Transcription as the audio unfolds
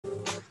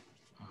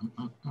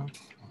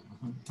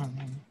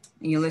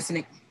You're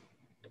listening.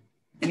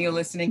 And you're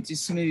listening to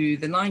Smooth,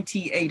 the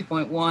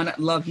 98.1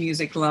 Love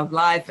Music, Love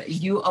Life.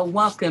 You are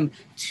welcome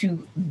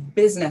to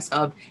Business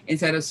Hub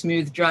inside of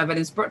Smooth Drive, and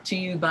it's brought to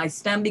you by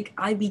Stanbic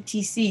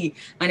IBTC.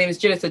 My name is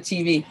Judith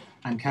TV.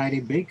 I'm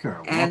Kayode Baker.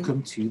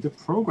 Welcome to the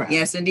program.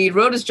 Yes, indeed.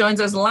 Rotus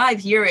joins us live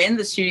here in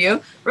the studio.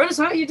 Rotus,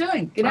 how are you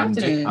doing? Good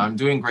afternoon. I'm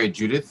doing great,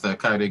 Judith.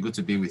 Kayode, good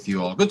to be with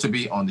you all. Good to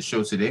be on the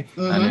show today.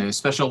 And a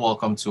special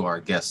welcome to our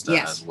guest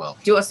as well.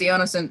 Do us the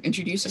honors and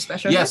introduce a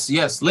special guest?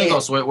 Yes.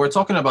 Lagos, we're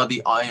talking about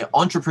the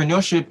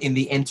entrepreneurship in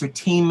the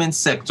entertainment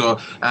sector.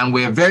 And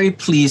we're very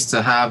pleased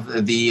to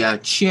have the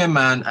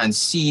chairman and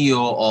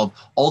CEO of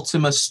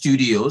Ultima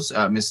Studios,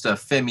 Mr.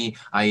 Femi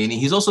Ayeni.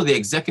 He's also the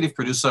executive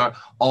producer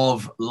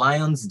of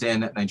Lion's Den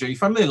Nigeria. You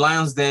familiar with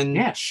Lion's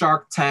Den,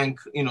 Shark Tank,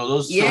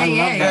 those.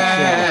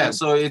 Yeah.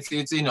 So it's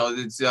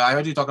I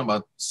heard you talking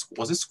about,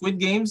 was it Squid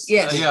Games?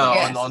 Yes.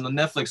 On the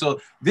Netflix.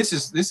 So this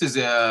is he's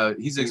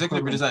the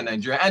executive producer in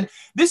Nigeria, and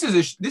this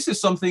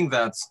is something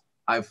that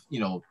I've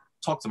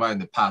talked about in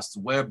the past,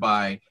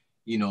 whereby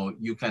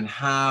you can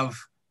have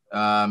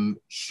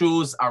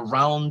shows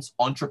around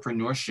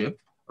entrepreneurship,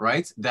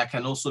 right, that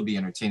can also be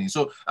entertaining.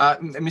 So,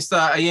 Mr.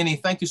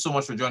 Ayeni, thank you so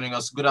much for joining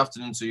us. Good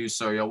afternoon to you,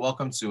 sir. You're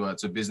welcome to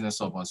Business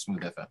Hub on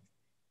Smooth FM.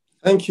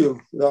 Thank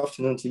you. Good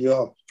afternoon to you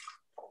all.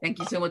 Thank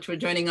you so much for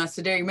joining us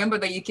today. Remember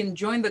that you can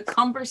join the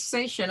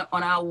conversation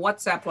on our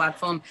WhatsApp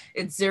platform.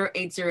 It's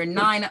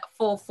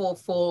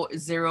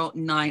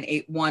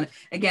 0809-444-0981.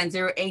 Again,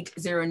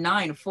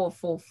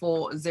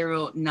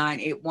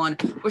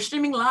 0809-444-0981. We're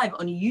streaming live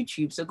on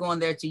YouTube, so go on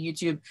there to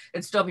YouTube.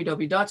 It's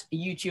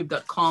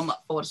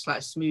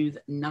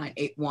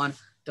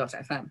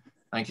www.youtube.com/smooth981.fm.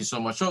 Thank you so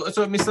much. So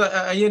Mr.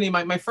 Ayeni,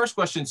 my first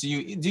question to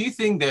you, do you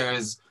think there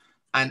is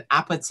an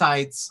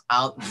appetite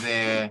out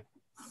there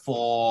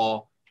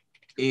for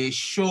a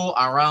show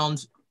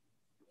around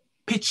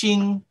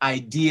pitching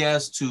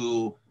ideas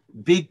to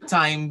big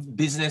time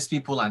business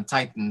people and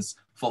titans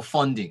for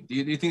funding? Do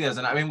you think there's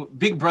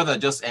Big Brother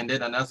just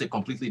ended, and that's a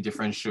completely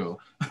different show,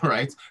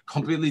 right?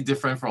 Completely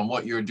different from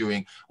what you're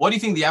doing. What do you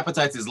think the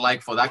appetite is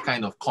like for that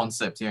kind of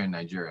concept here in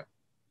Nigeria?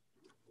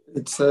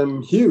 It's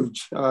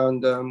huge,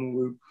 and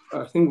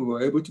I think we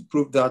were able to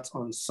prove that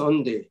on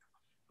Sunday,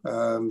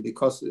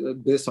 because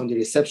based on the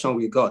reception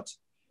we got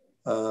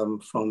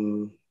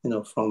from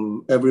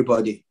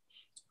everybody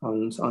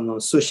on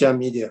social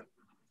media.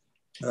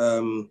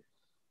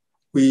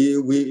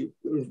 We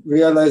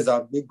realized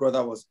that Big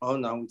Brother was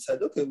on, and we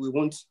said, okay, we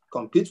won't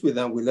compete with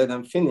them. We let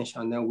them finish,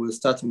 and then we'll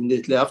start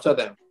immediately after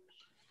them.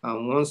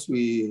 And once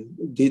we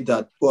did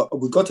that,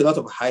 we got a lot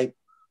of hype,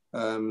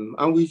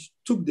 and we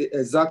took the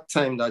exact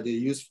time that they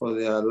used for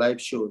their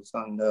live shows.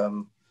 And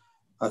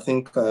I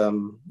think,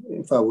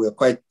 in fact, we were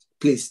quite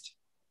pleased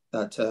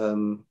that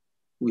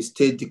we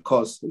stayed the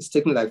course. It's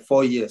taken like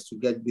 4 years to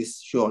get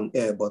this show on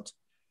air, but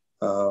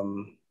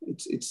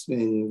it's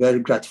been very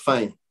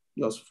gratifying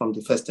just from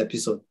the first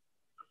episode.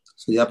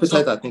 So the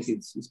appetite, I think,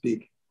 it's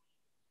big.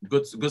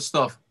 Good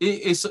stuff.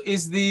 Is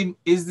the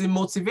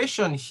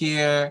motivation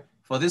here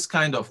for this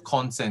kind of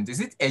content? Is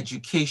it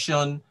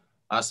education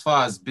as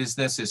far as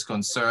business is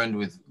concerned,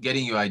 with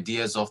getting your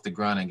ideas off the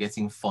ground and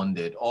getting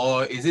funded,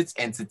 or is it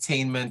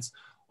entertainment,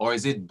 or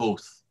is it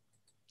both?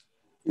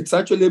 It's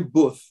actually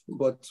both,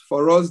 but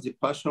for us, the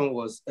passion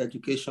was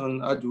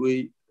education. How do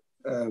we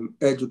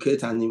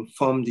educate and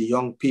inform the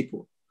young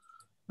people?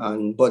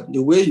 But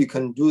the way you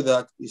can do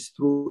that is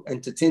through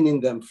entertaining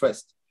them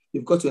first.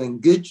 You've got to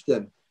engage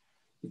them.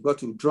 You've got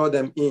to draw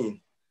them in.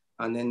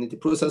 And then in the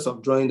process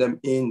of drawing them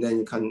in, then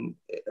you can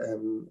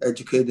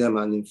educate them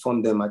and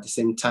inform them at the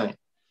same time.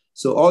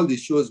 So all the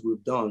shows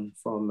we've done,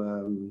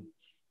 from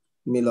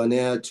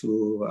Millionaire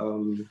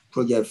to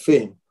Project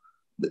Fame,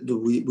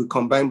 we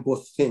combine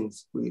both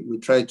things. We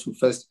try to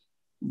first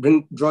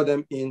draw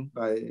them in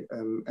by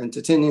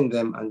entertaining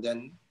them, and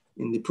then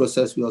in the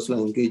process we also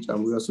engage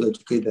and we also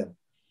educate them.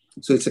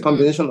 So it's a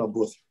combination of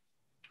both.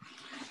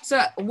 So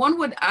one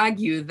would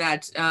argue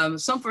that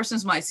some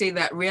persons might say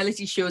that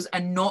reality shows are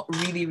not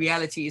really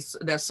realities.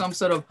 There's some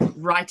sort of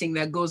writing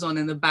that goes on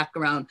in the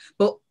background.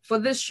 But for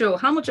this show,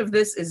 how much of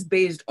this is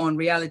based on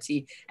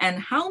reality? And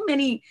how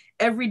many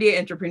everyday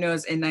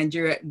entrepreneurs in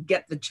Nigeria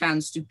get the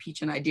chance to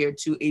pitch an idea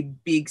to a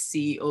big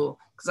CEO?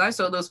 Because I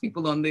saw those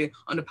people on the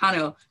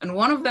panel, and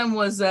one of them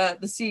was the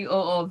CEO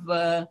of,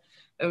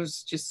 it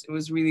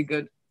was really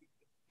good.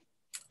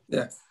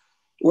 Yeah.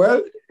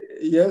 Well,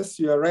 yes,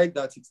 you are right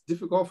that it's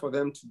difficult for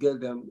them to get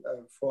them,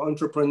 for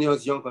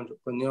entrepreneurs, young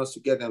entrepreneurs, to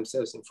get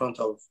themselves in front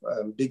of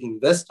big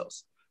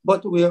investors.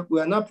 But we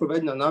are now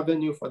providing an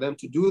avenue for them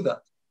to do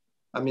that.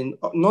 I mean,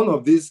 none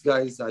of these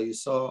guys that you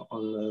saw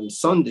on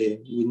Sunday,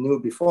 we knew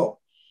before.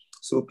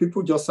 So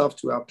people just have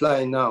to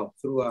apply now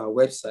through our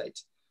website.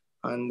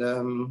 And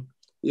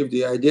if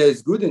the idea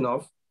is good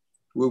enough,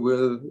 we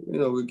will,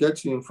 we'll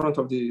get you in front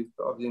of the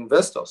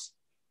investors.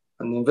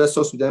 And the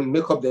investors will then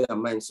make up their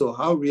mind. So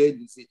how real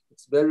is it?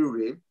 It's very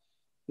real.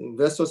 The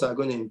investors are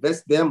going to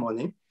invest their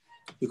money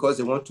because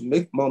they want to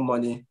make more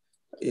money,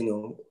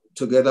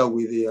 together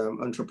with the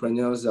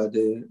entrepreneurs that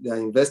they are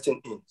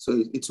investing in.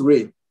 So it's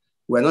real.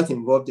 We're not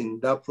involved in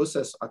that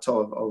process at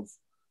all of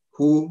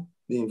who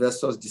the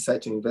investors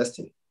decide to invest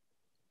in.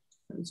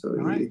 And so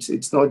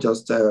it's not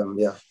just,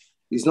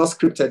 it's not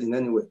scripted in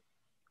any way.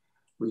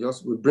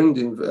 We bring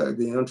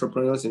the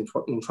entrepreneurs in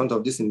front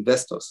of these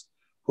investors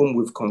whom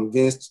we've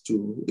convinced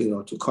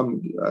to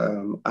come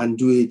and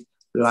do it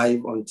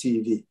live on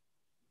TV.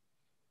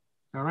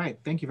 All right,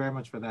 thank you very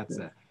much for that,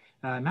 sir.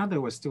 Now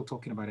that we're still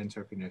talking about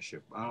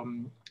entrepreneurship,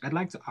 I'd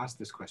like to ask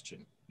this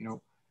question.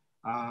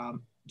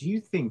 Do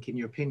you think, in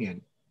your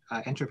opinion,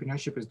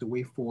 entrepreneurship is the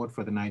way forward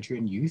for the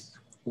Nigerian youth,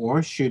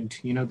 or should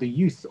the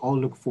youth all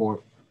look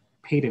for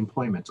paid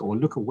employment or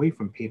look away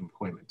from paid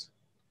employment?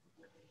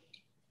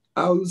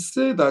 I would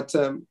say that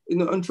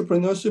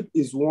entrepreneurship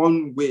is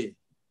one way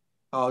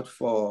out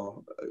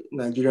for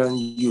Nigerian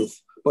youth,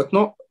 but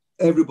not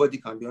everybody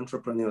can be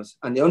entrepreneurs,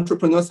 and the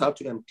entrepreneurs have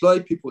to employ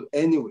people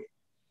anyway,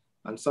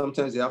 and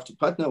sometimes they have to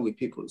partner with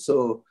people.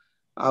 So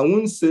I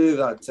wouldn't say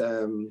that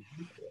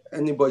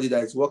anybody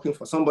that is working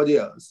for somebody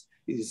else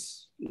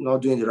is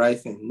not doing the right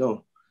thing.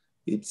 No,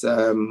 it's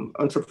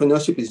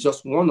entrepreneurship is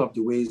just one of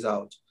the ways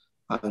out,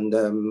 and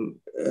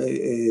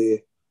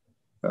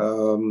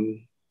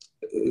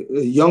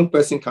a young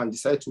person can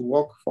decide to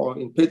work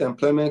in paid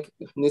employment,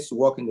 needs to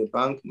work in a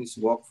bank, needs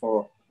to work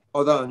for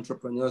other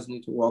entrepreneurs,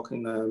 need to work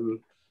in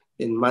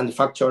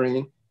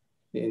manufacturing,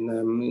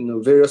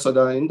 in various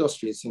other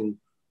industries,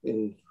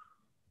 in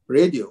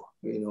radio,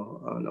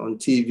 on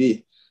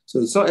TV. So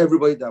it's not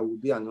everybody that will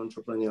be an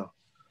entrepreneur.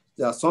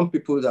 There are some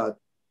people that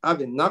have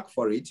a knack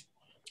for it,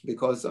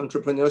 because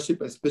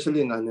entrepreneurship,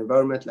 especially in an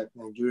environment like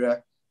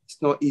Nigeria,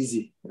 it's not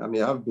easy. I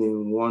mean, I've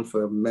been one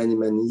for many,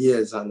 many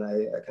years, and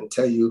I can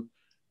tell you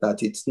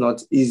that it's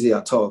not easy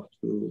at all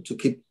to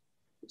keep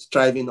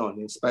striving on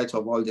in spite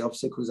of all the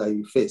obstacles that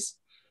you face.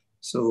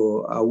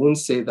 So I wouldn't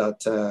say that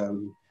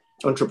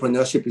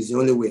entrepreneurship is the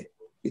only way.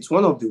 It's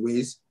one of the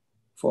ways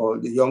for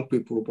the young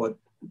people, but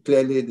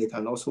clearly they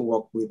can also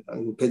work with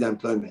paid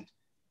employment.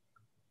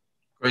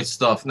 Great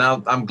stuff.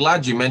 Now, I'm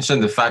glad you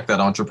mentioned the fact that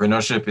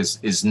entrepreneurship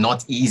is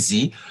not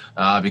easy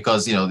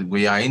because,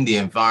 we are in the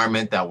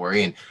environment that we're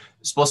in.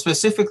 But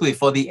specifically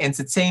for the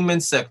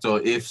entertainment sector,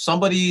 if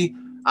somebody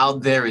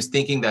out there is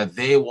thinking that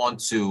they want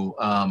to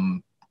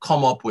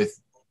come up with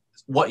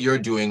what you're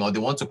doing, or they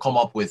want to come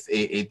up with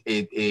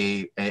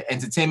a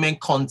entertainment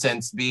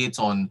content, be it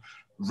on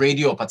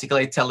radio or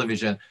particularly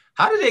television,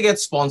 how do they get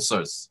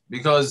sponsors?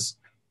 Because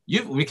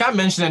we can't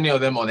mention any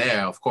of them on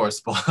air, of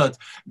course, but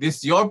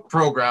your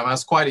program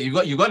has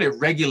you got a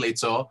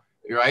regulator,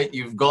 right?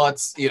 You've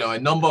got a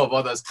number of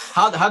others.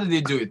 How do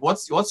they do it?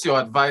 What's your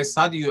advice?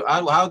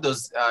 How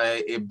does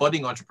a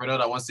budding entrepreneur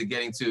that wants to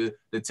get into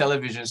the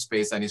television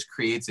space and is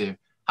creative,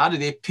 how do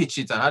they pitch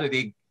it, and how do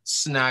they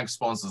snag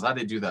sponsors? How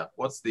do they do that?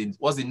 What's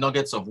the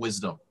nuggets of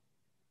wisdom?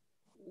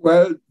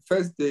 Well,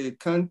 first, they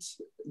can't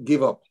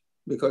give up,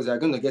 because they're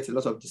going to get a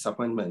lot of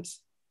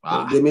disappointments.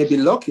 They may be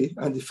lucky,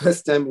 and the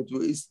first time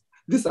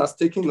this has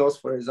taken us,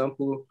 for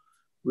example,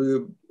 we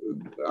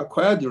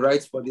acquired the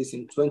rights for this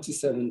in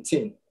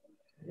 2017.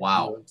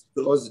 Wow.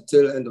 It was the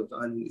tail end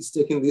and it's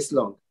taking this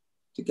long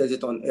to get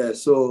it on air.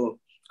 So,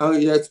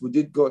 yes,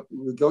 we got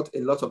a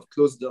lot of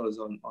closed doors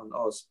on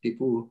us.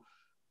 People,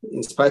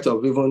 in spite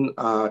of even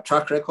our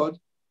track record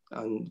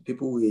and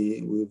people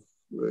we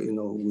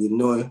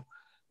know,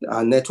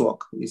 our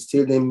network, it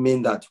still didn't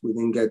mean that we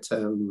didn't get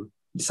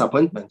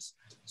disappointments.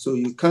 So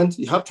you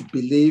have to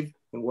believe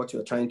in what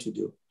you're trying to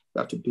do. You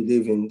have to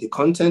believe in the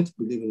content,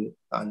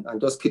 and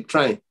just keep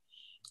trying.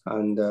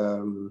 And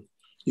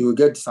you will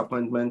get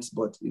disappointments,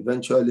 but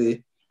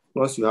eventually,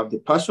 once you have the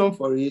passion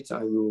for it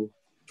and you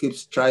keep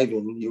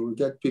striving, you will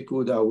get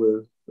people that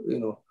will,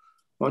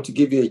 want to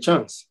give you a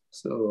chance.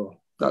 So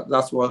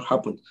that's what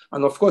happened.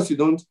 And of course,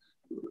 you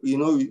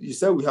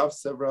said we have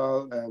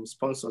several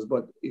sponsors,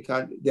 but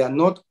they are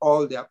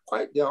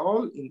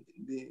all in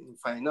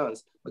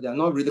finance, but they are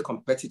not really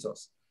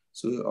competitors.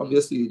 So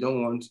obviously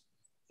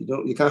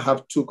you can't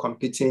have two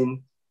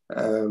competing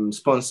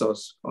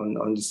sponsors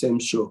on the same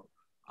show.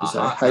 It's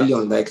highly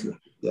unlikely.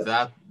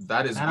 Yeah.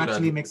 That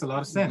actually makes a lot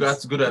of sense.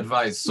 That's good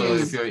advice. So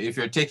if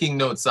you're taking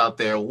notes out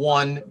there,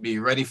 one, be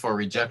ready for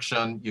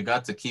rejection. You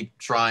got to keep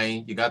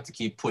trying. You got to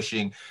keep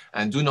pushing,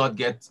 and do not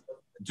get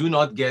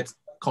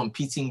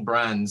competing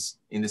brands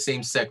in the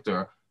same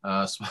sector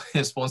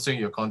sponsoring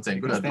your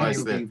content. Good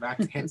advice there.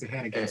 Back head to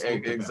head against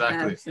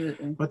exactly.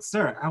 Absolutely. But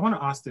sir, I want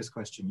to ask this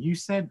question. You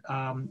said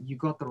you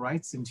got the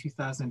rights in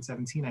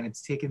 2017 and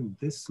it's taken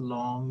this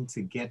long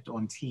to get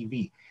on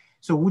TV.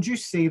 So would you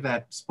say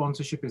that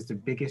sponsorship is the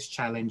biggest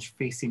challenge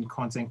facing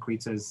content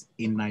creators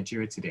in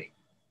Nigeria today?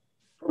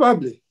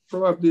 Probably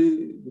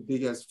the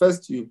biggest.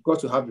 First, you've got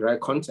to have the right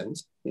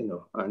content,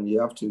 and you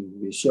have to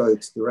be sure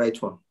it's the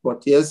right one.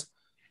 But yes,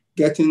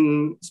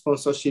 getting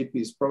sponsorship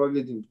is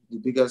probably the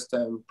biggest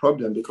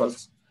problem,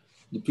 because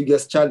the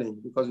biggest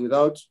challenge, because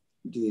without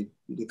the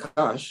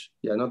cash,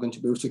 you're not going to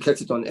be able to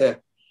get it on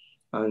air.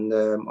 And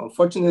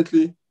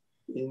unfortunately,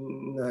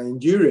 in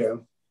Nigeria,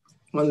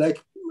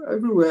 unlike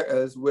everywhere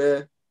else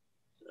where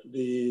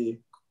the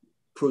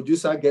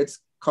producer gets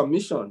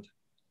commissioned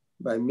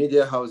by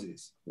media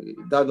houses.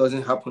 That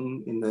doesn't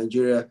happen in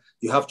Nigeria.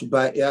 You have to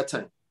buy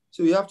airtime.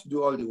 So you have to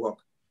do all the work.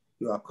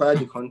 You acquire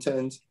the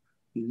content,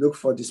 you look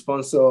for the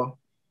sponsor,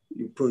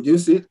 you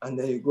produce it, and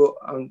then you go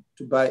on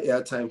to buy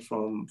airtime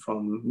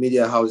from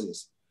media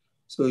houses.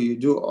 So you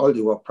do all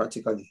the work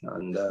practically.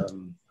 And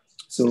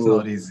so it's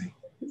not easy.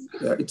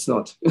 Yeah, it's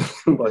not,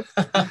 but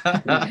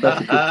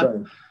that's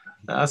trying.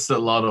 That's a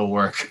lot of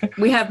work.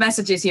 We have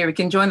messages here. We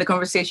can join the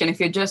conversation.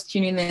 If you're just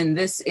tuning in,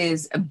 this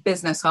is a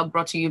Business Hub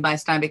brought to you by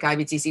Stanbic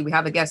IBTC. We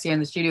have a guest here in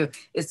the studio.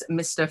 It's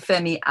Mr.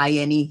 Femi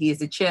Ayeni. He is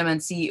the chairman,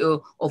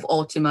 CEO of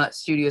Ultima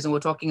Studios, and we're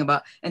talking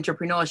about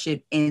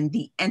entrepreneurship in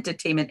the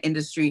entertainment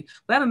industry.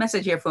 We have a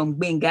message here from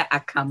Benga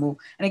Akamu,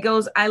 and it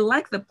goes, I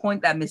like the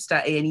point that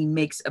Mr. Ayeni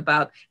makes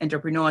about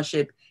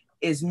entrepreneurship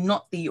is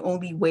not the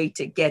only way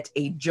to get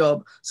a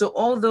job. So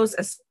all those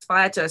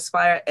aspire to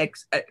expire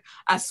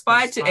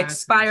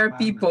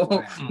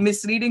people,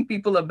 misleading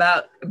people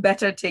about,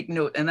 better take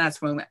note. And that's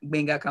from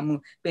Benga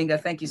Kamu. Benga,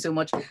 thank you so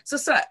much. So,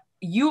 sir,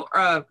 you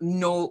are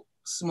no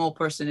small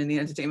person in the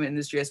entertainment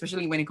industry,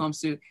 especially when it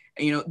comes to,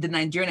 the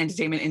Nigerian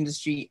entertainment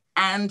industry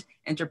and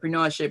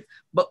entrepreneurship.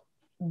 But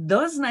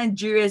does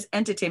Nigeria's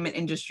entertainment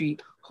industry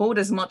hold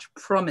as much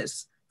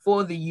promise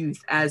for the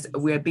youth as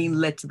we're being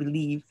led to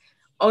believe?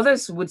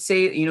 Others would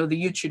say, the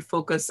youth should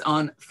focus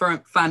on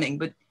farming,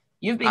 but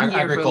you've been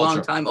here for a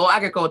long time, or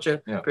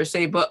agriculture per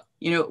se, but,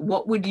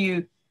 what would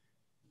you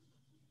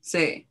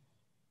say?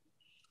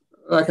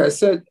 Like I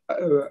said,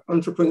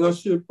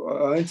 entrepreneurship,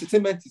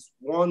 entertainment is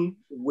one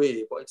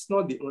way, but it's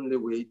not the only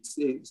way.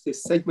 It's a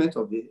segment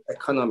of the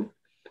economy.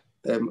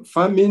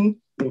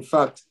 Farming, in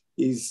fact,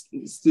 is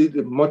still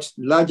a much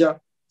larger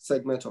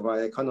segment of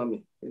our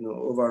economy,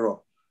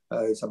 overall.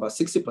 It's about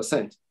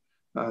 60%.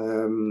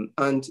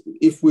 And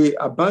if we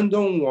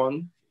abandon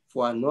one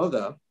for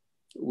another,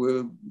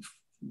 we'll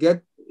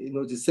get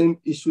the same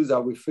issues that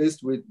we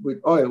faced with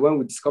oil when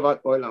we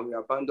discovered oil and we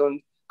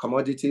abandoned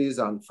commodities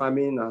and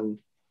farming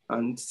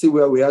and see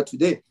where we are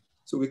today.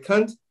 So we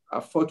can't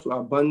afford to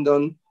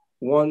abandon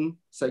one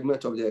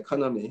segment of the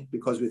economy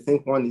because we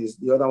think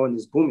the other one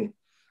is booming.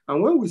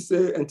 And when we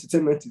say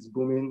entertainment is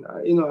booming,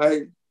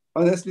 I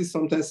honestly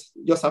sometimes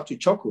just have to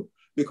chuckle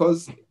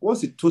because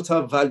what's the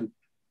total value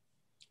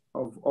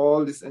of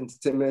all this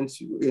entertainment,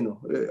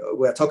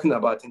 we're talking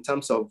about in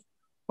terms of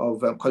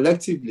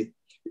collectively?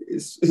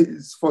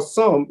 It's for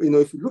some,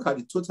 if you look at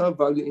the total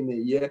value in a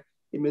year,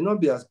 it may not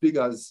be as big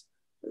as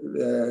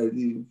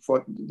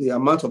for the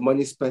amount of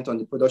money spent on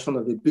the production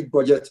of a big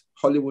budget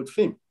Hollywood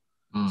film.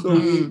 So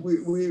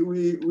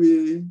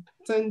we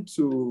tend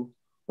to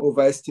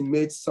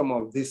overestimate some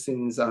of these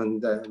things,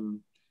 and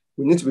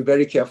we need to be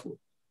very careful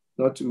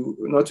not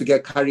to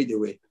get carried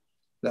away.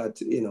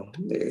 That,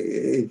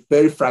 a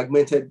very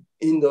fragmented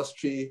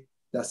industry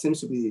that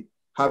seems to be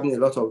having a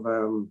lot of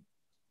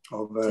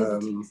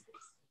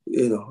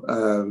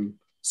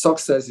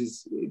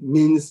success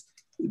means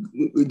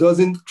it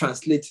doesn't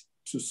translate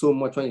to so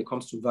much when it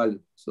comes to value.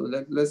 So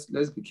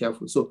let's be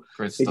careful. So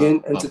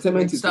again,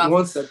 entertainment is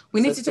one set.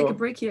 We need to take a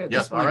break here.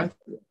 Yes, all right.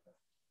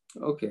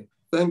 Okay,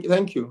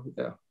 thank you.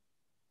 Yeah.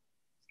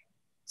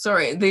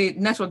 Sorry, the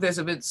network there's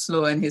a bit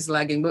slow and he's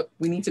lagging, but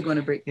we need to go on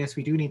a break. Yes,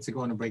 we do need to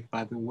go on a break.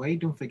 By the way,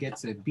 don't forget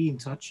to be in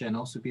touch and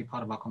also be a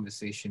part of our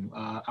conversation.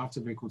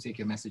 After the break, we'll take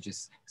your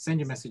messages. Send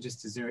your messages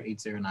to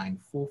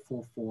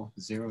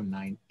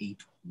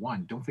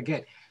 0809-444-0981. Don't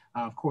forget,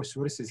 of course,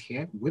 Rotus is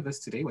here with us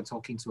today. We're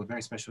talking to a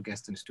very special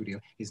guest in the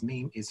studio. His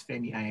name is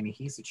Femi Ayeni.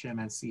 He's the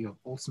chairman and CEO of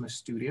Ultima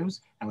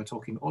Studios, and we're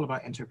talking all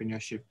about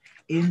entrepreneurship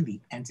in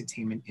the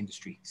entertainment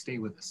industry. Stay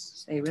with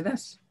us. Stay with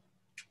us.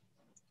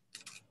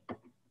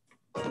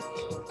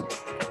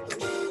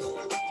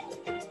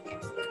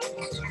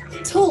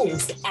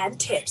 Tools and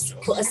tips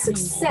for a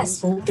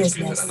successful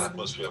business. An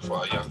atmosphere for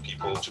our young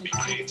people to be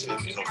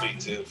creative,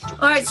 innovative.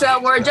 All right, so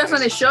we're just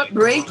on a short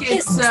break.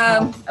 It's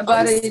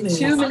about a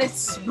 2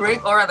 minutes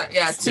break, or rather,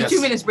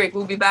 2 minutes break.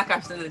 We'll be back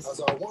after this. As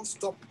our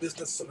one-stop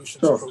business solutions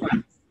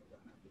program,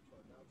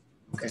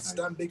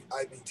 Stanbic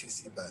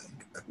IBTC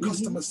Bank, a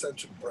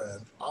customer-centric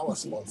brand, our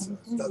sponsor,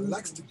 that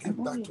likes to give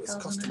back to its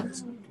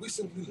customers,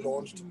 recently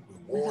launched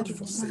Reward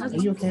for Savings. Are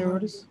you okay,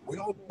 Rotus? We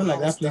all like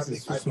that place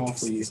is too small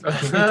for you.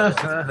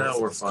 No,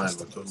 we're fine.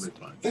 We're totally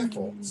fine.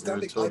 Therefore,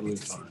 Stanbic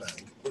IBTC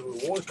Bank will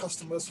reward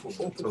customers who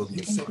open a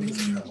new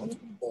savings account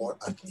or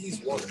an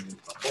Ease wallet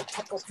or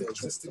top up their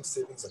existing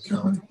savings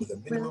account with a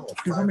minimum of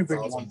 5,000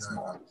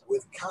 naira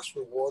with cash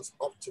rewards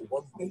up to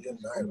 1 million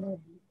naira.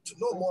 To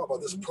know more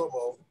about this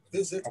promo,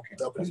 visit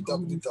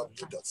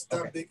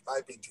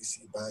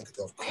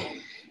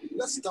www.stanbicibtcbank.com.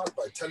 Let's start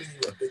by telling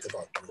you a bit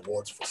about the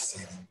Rewards for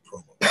Saving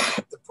promo.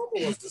 The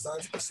promo was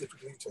designed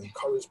specifically to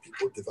encourage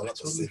people to develop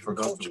a saving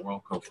culture.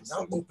 You can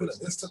now open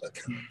an instant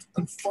account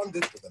and fund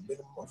it with a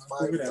minimum of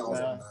 5,000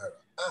 naira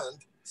and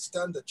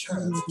stand a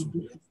chance to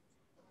win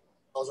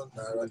 1,000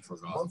 naira in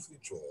monthly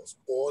draws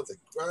or the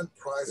grand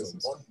prize of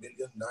 1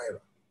 million naira.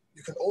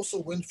 You can also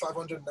win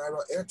 500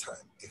 naira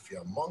airtime if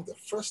you're among the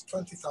first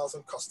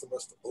 20,000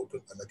 customers to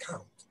open an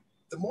account.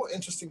 The more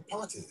interesting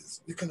part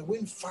is you can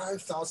win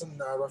 5,000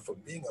 Naira for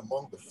being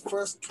among the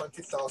first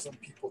 20,000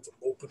 people to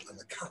open an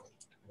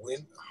account,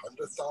 win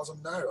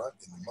 100,000 Naira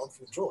in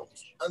monthly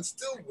draws, and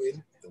still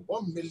win the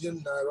 1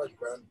 million Naira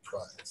grand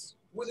prize.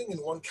 Winning in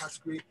one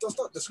category does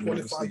not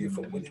disqualify you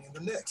from winning in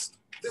the next.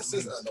 This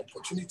is an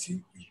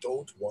opportunity you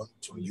don't want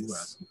to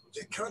miss.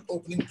 The account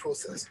opening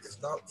process is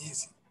now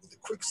easy with the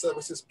quick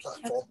services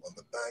platform on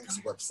the bank's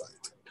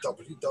website,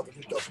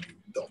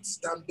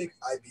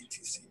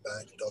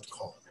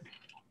 www.stanbicibtcbank.com.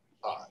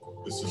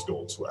 This is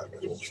Gold Swag.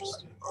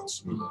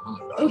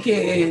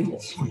 Okay.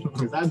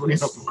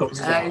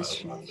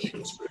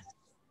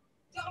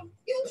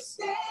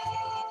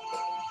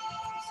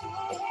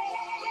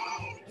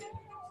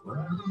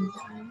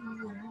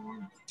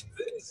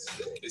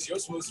 It's your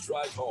smooth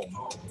drive home.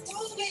 All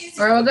right,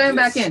 we're going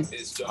back in.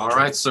 All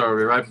right, sir.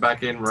 We're right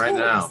back in right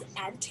now.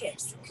 And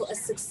tips for a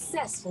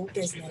successful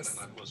business.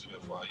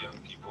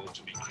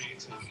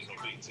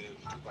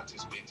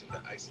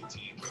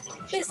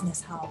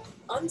 Business Hub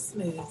on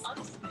Smooth.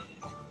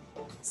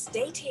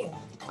 Stay tuned.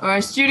 All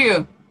right,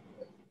 studio.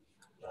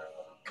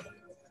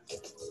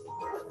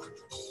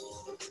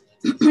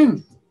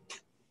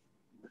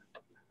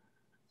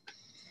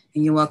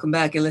 And you're welcome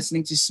back. You're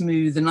listening to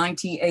Smooth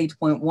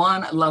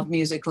 98.1. Love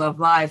music, love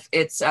life.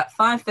 It's at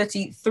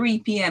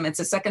 5:33 p.m. It's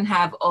the second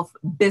half of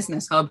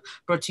Business Hub,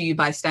 brought to you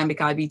by Stanbic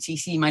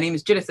IBTC. My name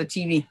is Judith of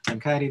TV. I'm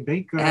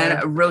Kayode.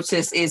 And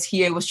Rotus is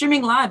here. We're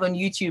streaming live on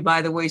YouTube,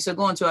 by the way. So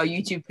go onto our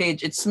YouTube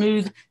page. It's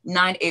Smooth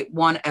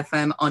 981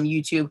 FM on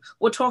YouTube.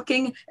 We're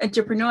talking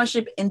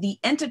entrepreneurship in the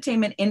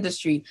entertainment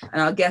industry.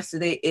 And our guest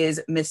today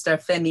is Mr.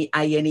 Femi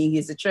Ayeni.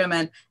 He's the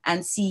chairman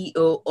and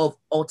CEO of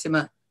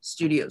Ultima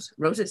Studios.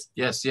 Rotus?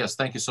 Yes.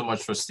 Thank you so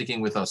much for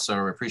sticking with us,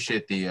 sir. We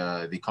appreciate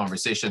the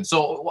conversation.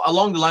 So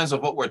along the lines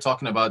of what we're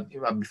talking about,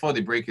 before the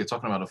break, you're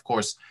talking about, of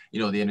course,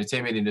 the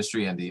entertainment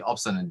industry and the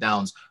ups and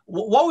downs.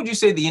 What would you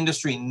say the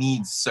industry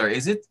needs, sir?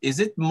 Is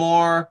it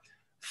more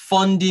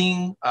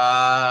funding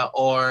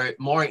or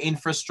more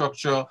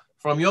infrastructure?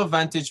 From your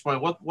vantage point,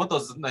 what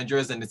does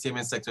Nigeria's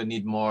entertainment sector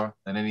need more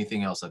than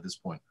anything else at this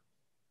point?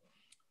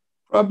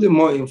 Probably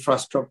more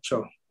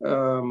infrastructure.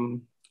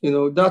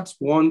 That's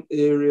one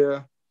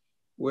area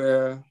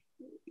where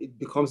it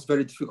becomes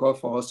very difficult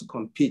for us to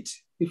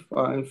compete. If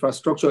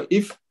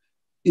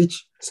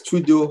each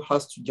studio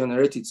has to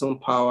generate its own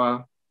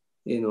power,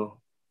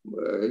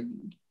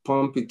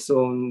 pump its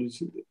own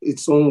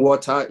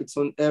water, its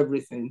own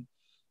everything,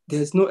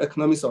 there's no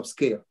economics of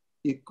scale.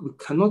 We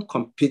cannot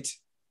compete,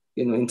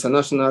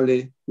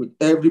 internationally with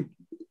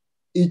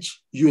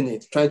each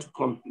unit trying to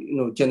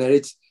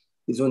generate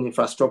its own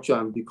infrastructure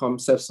and become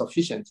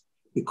self-sufficient,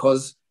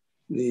 because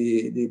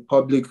the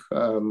public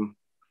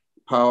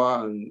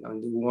power and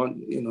the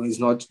one, is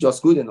not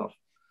just good enough.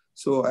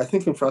 So I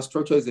think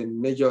infrastructure is a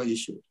major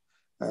issue.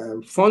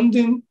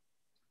 Funding,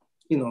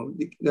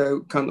 there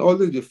can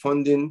always be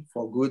funding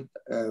for good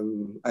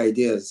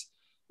ideas.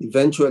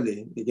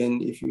 Eventually,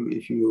 again, if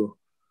you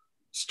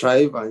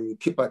strive and you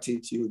keep at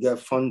it, you get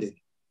funding.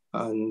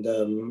 And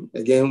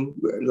again,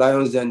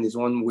 Lions Den is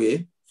one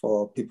way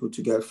for people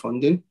to get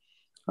funding,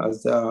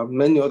 as there are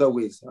many other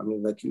ways. I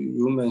mean, like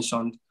you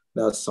mentioned,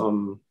 there's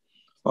some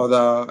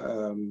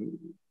other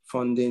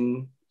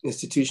funding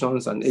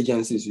institutions and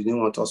agencies. You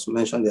didn't want us to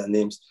mention their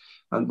names,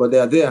 but they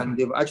are there, and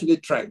they've actually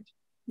tried,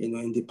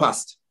 in the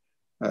past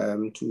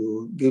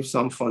to give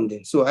some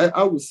funding. So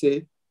I would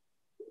say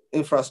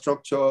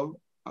infrastructure.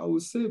 I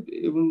would say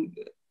even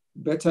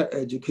better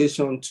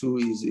education too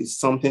is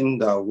something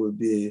that will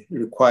be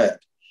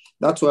required.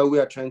 That's why we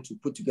are trying to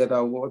put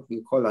together what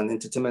we call an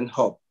entertainment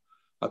hub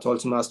at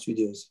Ultima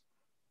Studios,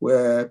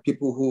 where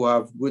people who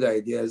have good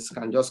ideas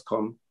can just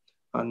come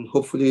and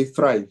hopefully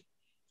thrive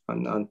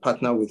and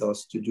partner with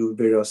us to do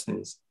various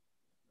things.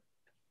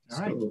 All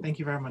right, thank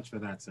you very much for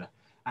that, sir.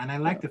 And I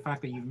like the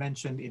fact that you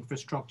mentioned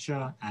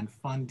infrastructure and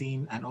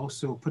funding and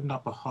also putting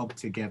up a hub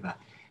together.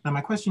 Now,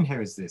 my question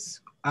here is this.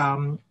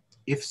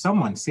 If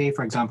someone, say,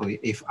 for example,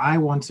 if I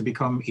want to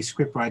become a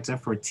scriptwriter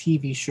for a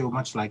TV show,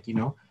 much like,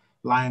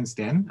 Lions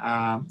Den,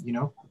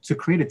 to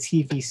create a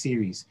TV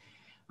series,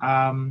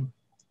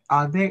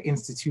 are there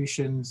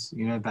institutions,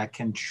 that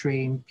can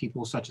train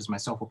people such as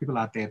myself or people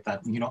out there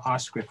that, are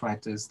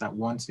scriptwriters that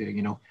want to,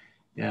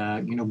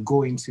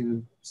 go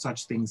into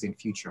such things in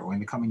future or in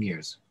the coming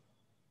years?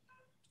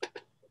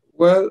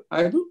 Well,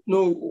 I don't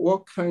know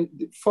what kind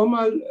of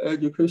formal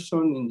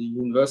education in the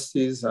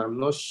universities. I'm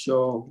not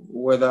sure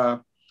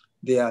whether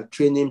they are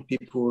training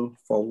people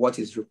for what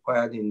is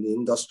required in the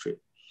industry.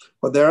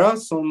 But there are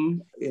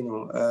some,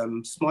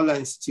 smaller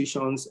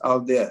institutions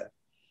out there,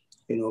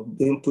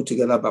 being put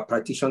together by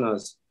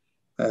practitioners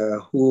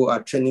who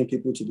are training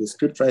people to be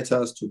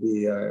scriptwriters, to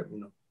be,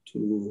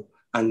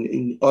 and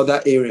in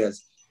other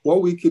areas.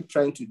 What we keep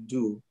trying to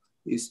do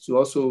is to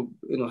also,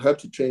 help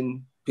to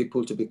train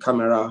people to be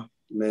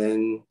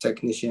cameramen,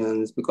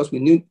 technicians, because we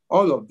need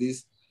all of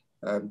these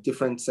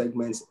different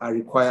segments are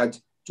required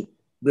to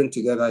bring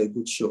together a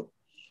good show.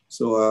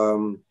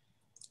 So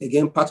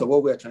again, part of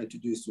what we're trying to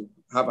do is to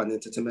have an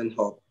entertainment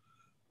hub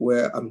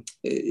where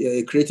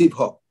a creative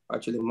hub,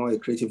 actually more a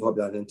creative hub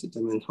than an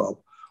entertainment hub,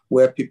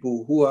 where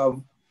people who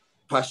have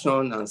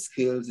passion and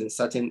skills in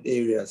certain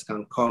areas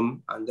can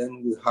come, and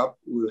then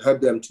we'll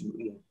help them to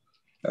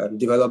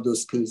develop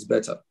those skills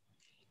better.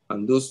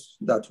 And those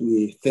that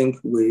we think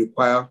we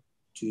require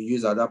to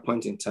use at that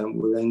point in time,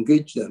 we'll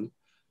engage them.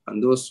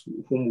 And those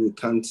whom we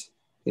can't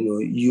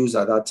use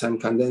at that time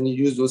can then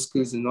use those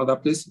skills in other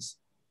places.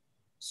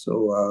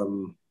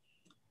 So,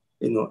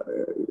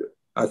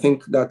 I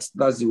think that's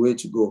the way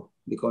to go,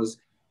 because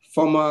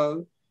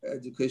formal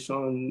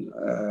education,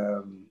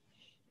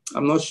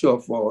 I'm not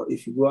sure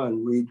if you go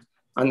and read,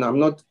 and I'm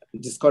not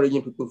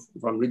discouraging people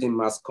from reading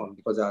mass comm,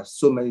 because there are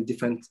so many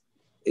different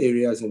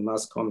areas in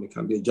mass comm. You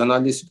can be a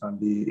journalist, you can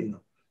be in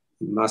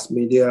mass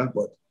media,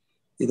 but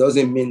it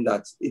doesn't mean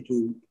that it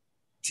will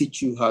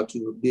teach you how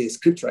to be a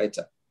script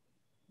writer.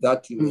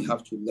 That you may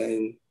have to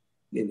learn,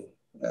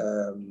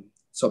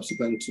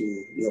 subsequent to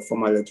your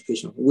formal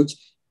education, which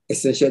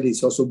essentially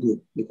is also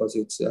good, because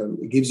it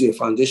gives you a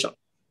foundation.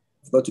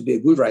 You've got to be a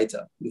good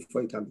writer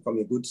before you can become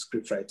a good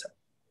script writer.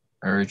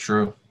 Very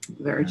true.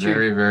 Very true.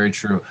 Very, very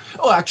true.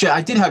 Oh, actually,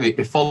 I did have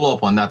a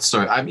follow-up on that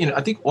story.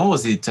 I think when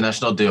was the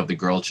International Day of the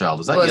Girl Child?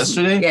 Was that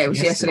yesterday? Yeah, it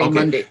was yesterday, okay.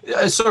 Monday.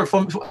 Sorry,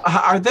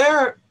 are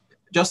there,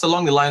 just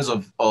along the lines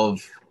of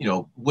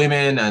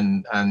women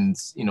and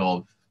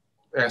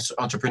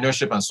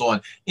entrepreneurship and so on,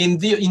 in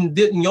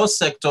your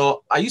sector,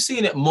 are you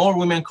seeing more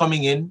women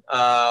coming in,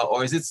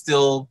 or is it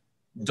still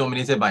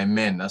dominated by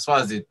men as far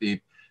as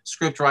the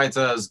script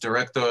writers,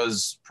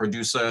 directors,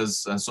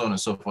 producers, and so on and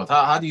so forth?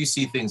 How do you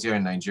see things here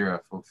in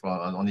Nigeria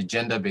on a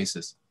gender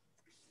basis?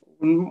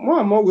 More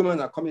and more women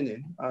are coming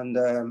in, and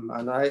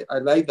I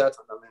like that,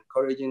 and I'm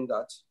encouraging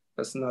that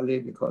personally,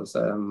 because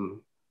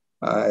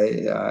I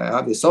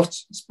have a soft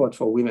spot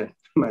for women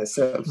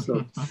myself.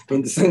 So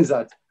in the sense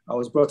that I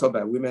was brought up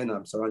by women,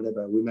 I'm surrounded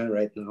by women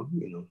right now,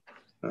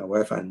 my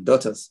wife and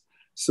daughters.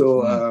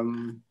 So,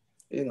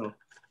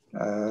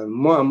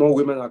 more and more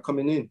women are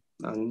coming in,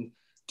 and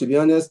to be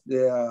honest,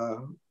 they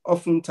are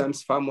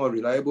oftentimes far more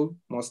reliable,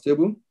 more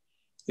stable,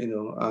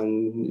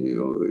 and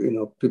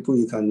people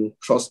you can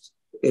trust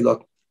a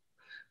lot.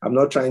 I'm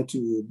not trying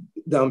to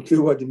downplay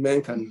what the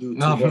men can do.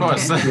 No, of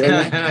course.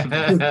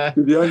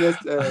 To be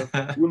honest,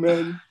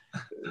 women,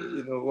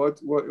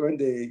 when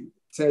they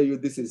tell you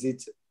this is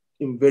it,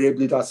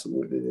 invariably that's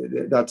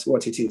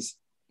what it is.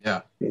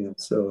 Yeah.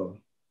 So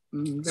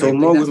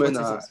more women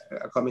are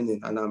coming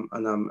in, and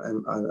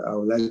I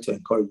would like to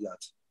encourage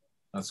that.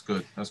 That's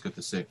good. That's good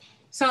to see.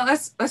 So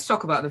let's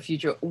talk about the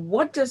future.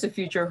 What does the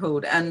future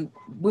hold? And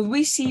will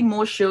we see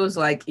more shows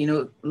like,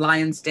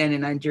 Lion's Den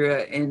in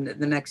Nigeria in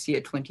the next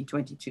year,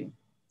 2022?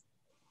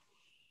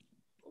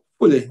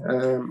 Fully.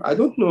 I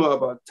don't know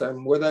about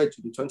whether it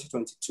will be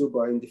 2022,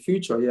 but in the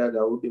future,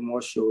 there will be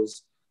more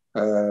shows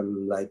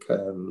like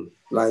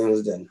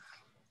Lion's Den.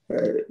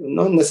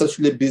 Not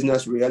necessarily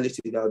business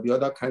reality. There will be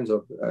other kinds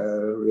of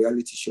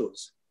reality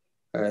shows.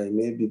 It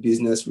may be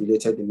business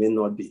related, it may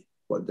not be,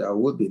 but there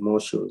will be more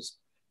shows.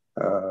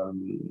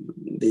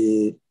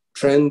 The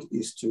trend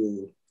is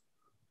to,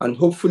 and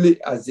hopefully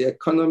as the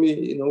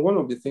economy, one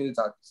of the things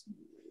that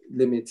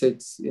limits,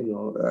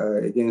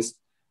 against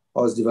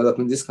us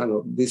developing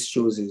these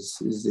shows is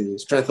the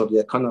strength of the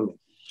economy.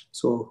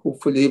 So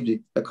hopefully if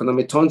the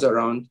economy turns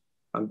around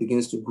and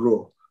begins to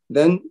grow,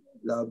 then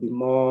there'll be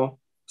more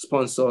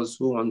sponsors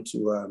who want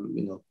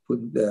to,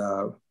 put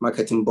their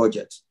marketing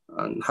budget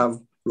and have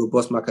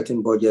robust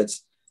marketing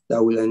budgets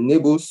that will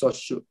enable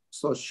such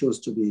shows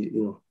to be,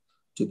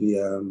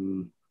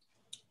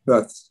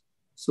 birthed.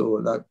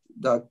 So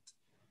that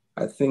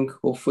I think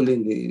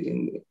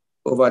hopefully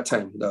over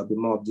time there'll be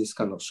more of these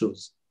kind of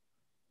shows.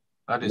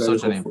 That is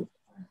such a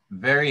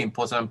very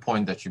important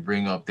point that you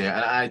bring up there,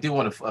 and I do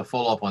want to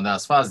follow up on that.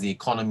 As far as the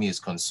economy is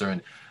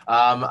concerned,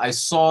 I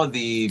saw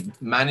the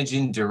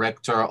managing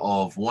director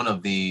of one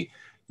of the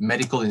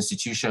medical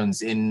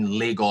institutions in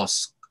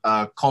Lagos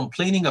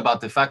complaining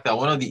about the fact that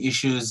one of the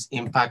issues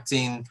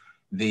impacting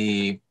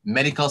the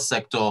medical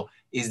sector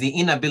is the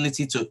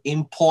inability to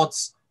import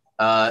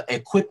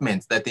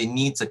equipment that they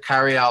need to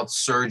carry out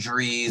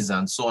surgeries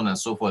and so on and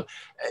so forth.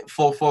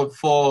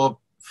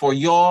 For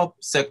your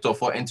sector,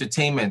 for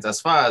entertainment,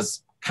 as far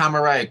as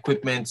camera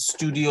equipment,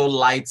 studio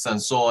lights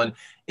and so on,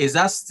 is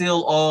that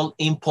still all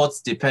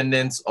imports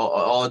dependent,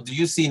 or do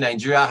you see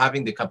Nigeria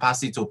having the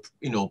capacity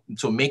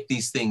to make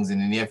these things in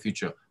the near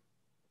future?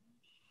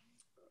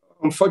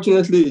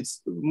 Unfortunately,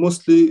 it's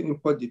mostly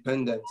import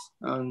dependent,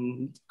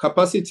 and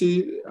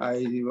capacity,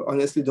 I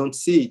honestly don't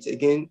see it.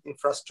 Again,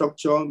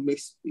 infrastructure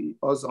makes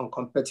us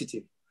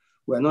uncompetitive.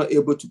 We're not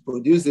able to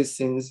produce these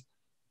things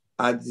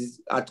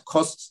at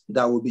costs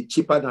that will be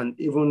cheaper than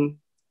even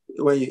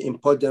when you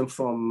import them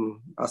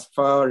from as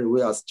far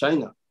away as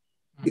China,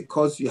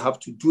 because you have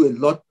to do a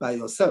lot by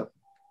yourself.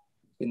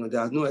 There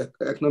are no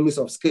economies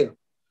of scale.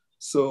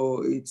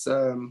 So it's,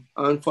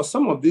 and for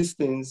some of these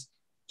things,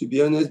 to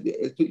be honest,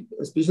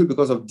 especially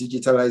because of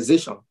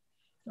digitalization,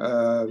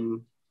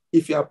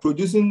 if you are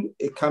producing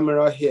a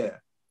camera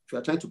here, if you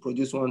are trying to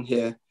produce one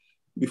here,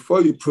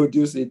 before you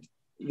produce it,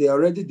 they are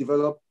already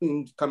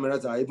developing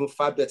cameras that are even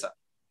far better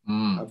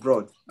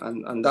abroad.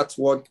 And that's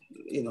what,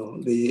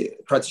 the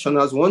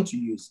practitioners want to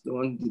use. They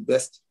want the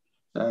best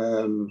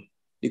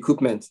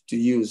equipment to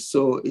use.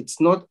 So it's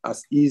not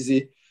as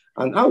easy.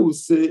 And I would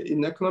say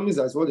in economics,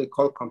 that's what they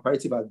call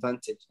comparative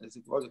advantage. That's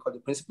what they call the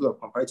principle of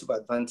comparative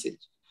advantage.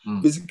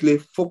 Basically,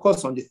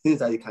 focus on the things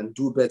that you can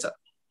do better.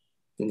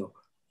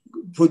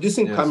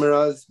 Producing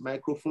cameras,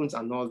 microphones,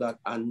 and all that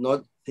are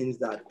not things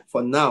that,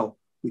 for now,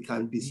 we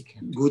can be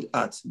good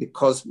at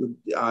because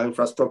our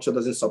infrastructure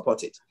doesn't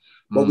support it.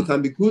 But we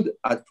can be good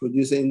at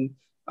producing,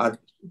 at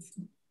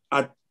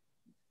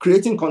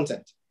creating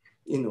content,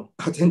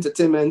 at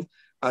entertainment,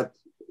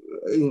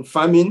 in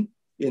farming,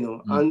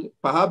 and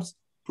perhaps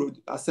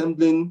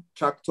assembling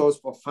tractors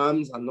for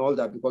farms and all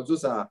that, because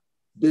those are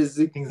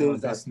basic things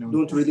that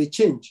don't really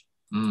change.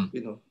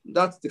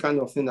 That's the kind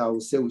of thing I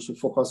would say we should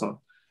focus on.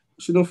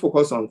 We shouldn't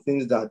focus on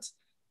things that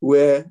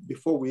where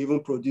before we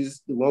even produce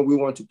the one we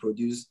want to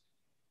produce,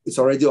 it's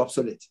already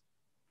obsolete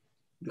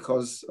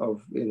because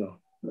of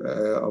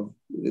of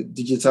the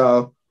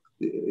digital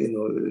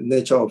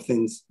nature of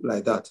things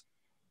like that.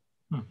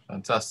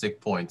 Fantastic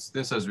points.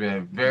 This has been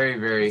a very,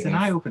 very... It's an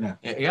eye-opener.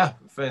 Yeah.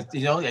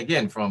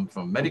 Again, from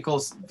medical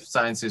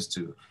sciences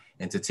to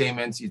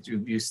entertainment,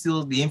 you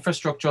still, the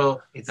infrastructure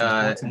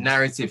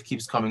narrative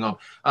keeps coming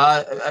up.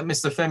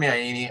 Mr. Femi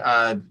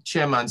Ayeni,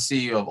 Chairman,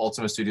 CEO of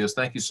Ultima Studios,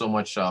 thank you so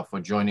much for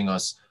joining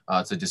us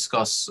to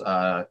discuss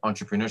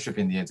entrepreneurship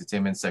in the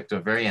entertainment sector.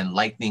 Very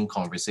enlightening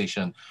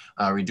conversation.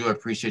 We do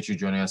appreciate you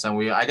joining us,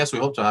 and I guess we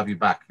hope to have you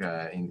back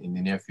in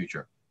the near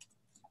future.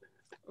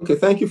 Okay,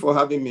 thank you for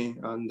having me,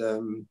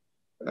 and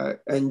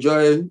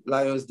enjoy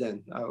Lions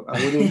Den. I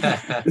wouldn't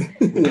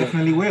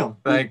definitely will.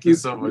 Thank you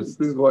so much.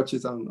 Please watch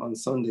it on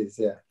Sundays.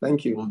 Yeah,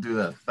 thank you. We'll do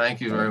that.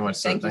 Thank you very much,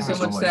 sir. Thank you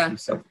so much,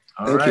 sir.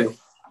 All right. You.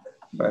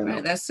 Bye now.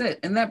 Right, that's it.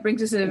 And that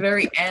brings us to the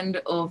very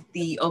end of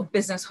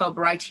Business Hub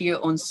right here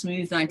on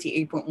Smooth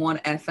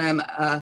 98.1 FM.